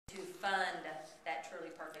fund that truly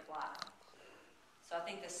perfect life. So I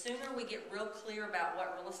think the sooner we get real clear about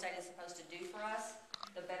what real estate is supposed to do for us,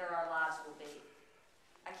 the better our lives will be.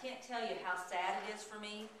 I can't tell you how sad it is for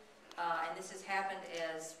me, and this has happened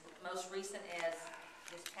as most recent as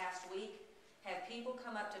this past week, have people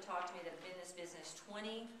come up to talk to me that have been in this business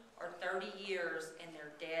 20 or 30 years and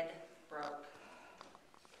they're dead broke.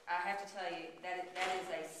 I have to tell you, that is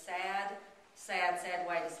a sad, sad, sad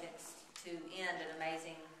way to end an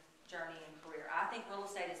amazing journey and career. I think real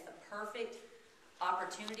estate is the perfect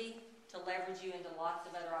opportunity to leverage you into lots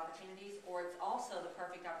of other opportunities, or it's also the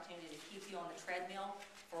perfect opportunity to keep you on the treadmill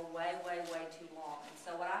for way, way, way too long. And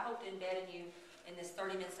so what I hope to embed in you in this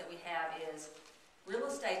 30 minutes that we have is real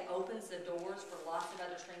estate opens the doors for lots of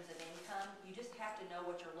other streams of income. You just have to know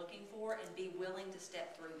what you're looking for and be willing to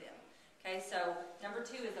step through them. Okay, so number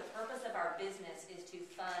 2 is the purpose of our business is to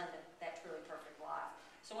fund that truly perfect life.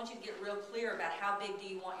 So I want you to get real clear about how big do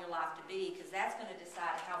you want your life to be, because that's going to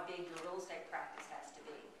decide how big your real estate practice has to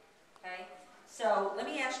be. Okay, so let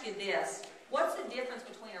me ask you this. What's the difference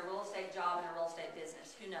between a real estate job and a real estate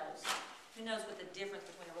business? Who knows? Who knows what the difference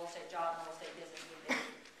between a real estate job and a real estate business would be?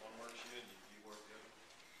 One works you and you work the other.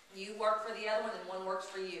 You work for the other one and one works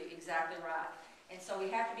for you. Exactly right. And so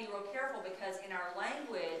we have to be real careful, because in our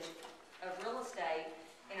language of real estate,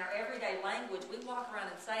 in our everyday language, we walk around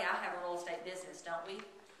and say, I have a real estate business, don't we?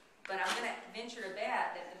 But I'm going to venture to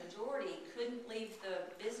bet that the majority couldn't leave the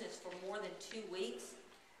business for more than 2 weeks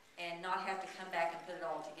and not have to come back and put it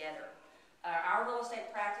all together. Our real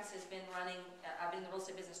estate practice has been running, I've been in the real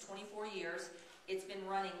estate business 24 years. It's been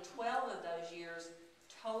running 12 of those years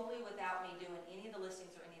totally without me doing any of the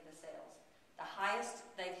listings or any of the sales. The highest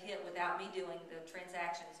they've hit without me doing the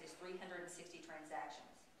transactions is 360 transactions.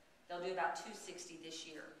 They'll do about 260 this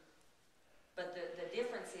year. But the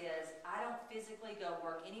difference is I don't physically go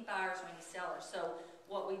work any buyers or any sellers. So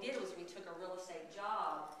what we did was we took a real estate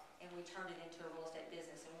job and we turned it into a real estate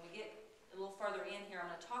business. And when we get a little further in here, I'm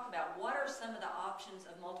going to talk about what are some of the options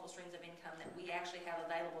of multiple streams of income that we actually have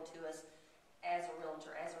available to us as a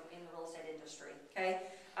realtor, in the real estate industry. Okay.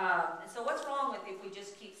 And so what's wrong with if we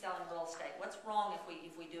just keep selling real estate? What's wrong if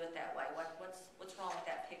we do it that way? What's wrong with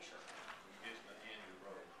that picture?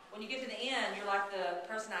 When you get to the end, you're like the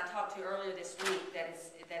person I talked to earlier this week that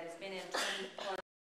has been in 20 plus